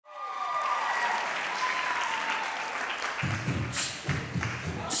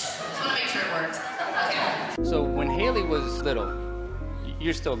want to make sure it worked. Okay. So when Haley was little,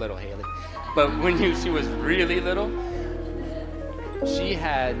 you're still little, Haley, but when she was really little, she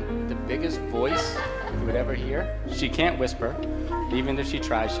had the biggest voice you would ever hear. She can't whisper. Even if she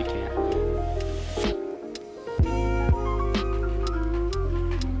tries, she can't.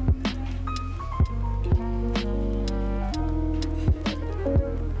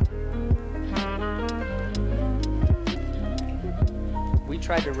 We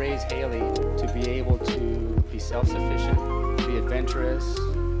tried to raise Haley to be able to be self-sufficient, be adventurous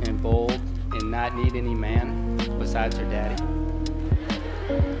and bold, and not need any man besides her daddy.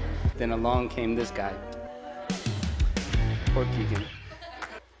 Then along came this guy. Poor Keegan.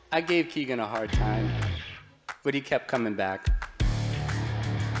 I gave Keegan a hard time, but he kept coming back.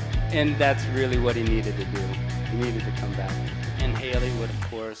 And that's really what he needed to do. He needed to come back. And Haley would, of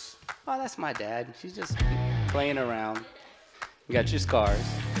course, oh, that's my dad. She's just playing around. You got your scars.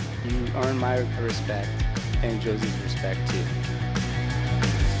 You earn my respect and Josie's respect too.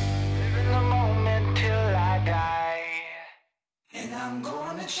 Living the moment till I die. And I'm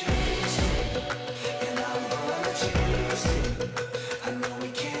gonna chase it. And I'm gonna chase it. I know we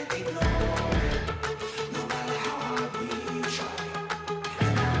can't ignore it, no matter how hard we try.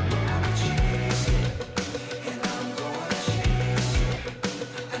 And I'm gonna chase it. And I'm gonna chase it.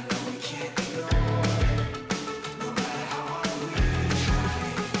 I know we can't ignore it, no matter how hard we try.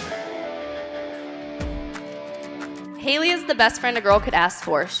 Haley is the best friend a girl could ask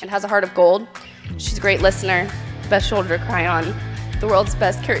for and has a heart of gold. She's a great listener, best shoulder to cry on, the world's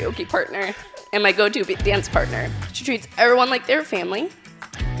best karaoke partner, and my go-to dance partner. She treats everyone like their family.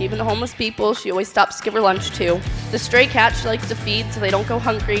 Even the homeless people, she always stops to give her lunch to. The stray cats she likes to feed so they don't go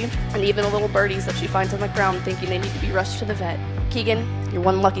hungry, and even the little birdies that she finds on the ground thinking they need to be rushed to the vet. Keegan, you're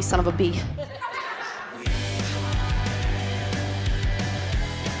one lucky son of a bee.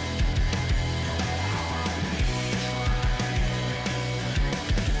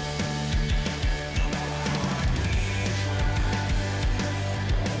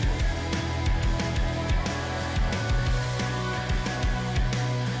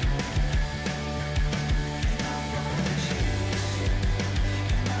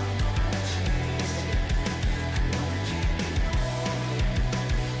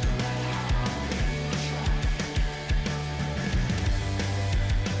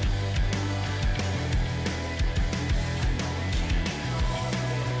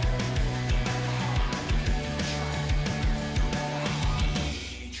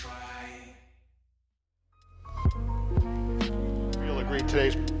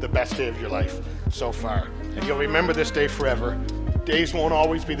 Today's the best day of your life so far, and you'll remember this day forever. Days won't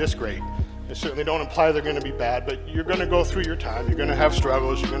always be this great. They certainly don't imply they're going to be bad, but you're going to go through your time. You're going to have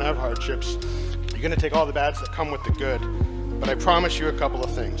struggles. You're going to have hardships. You're going to take all the bads that come with the good. But I promise you a couple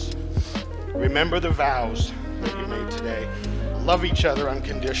of things. Remember the vows that you made today. Love each other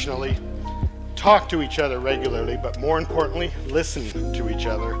unconditionally. Talk to each other regularly, but more importantly, listen to each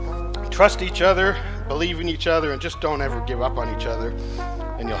other. Trust each other, believe in each other, and just don't ever give up on each other,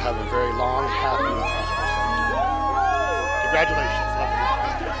 and you'll have a very long, happy, and prosperous life. Congratulations.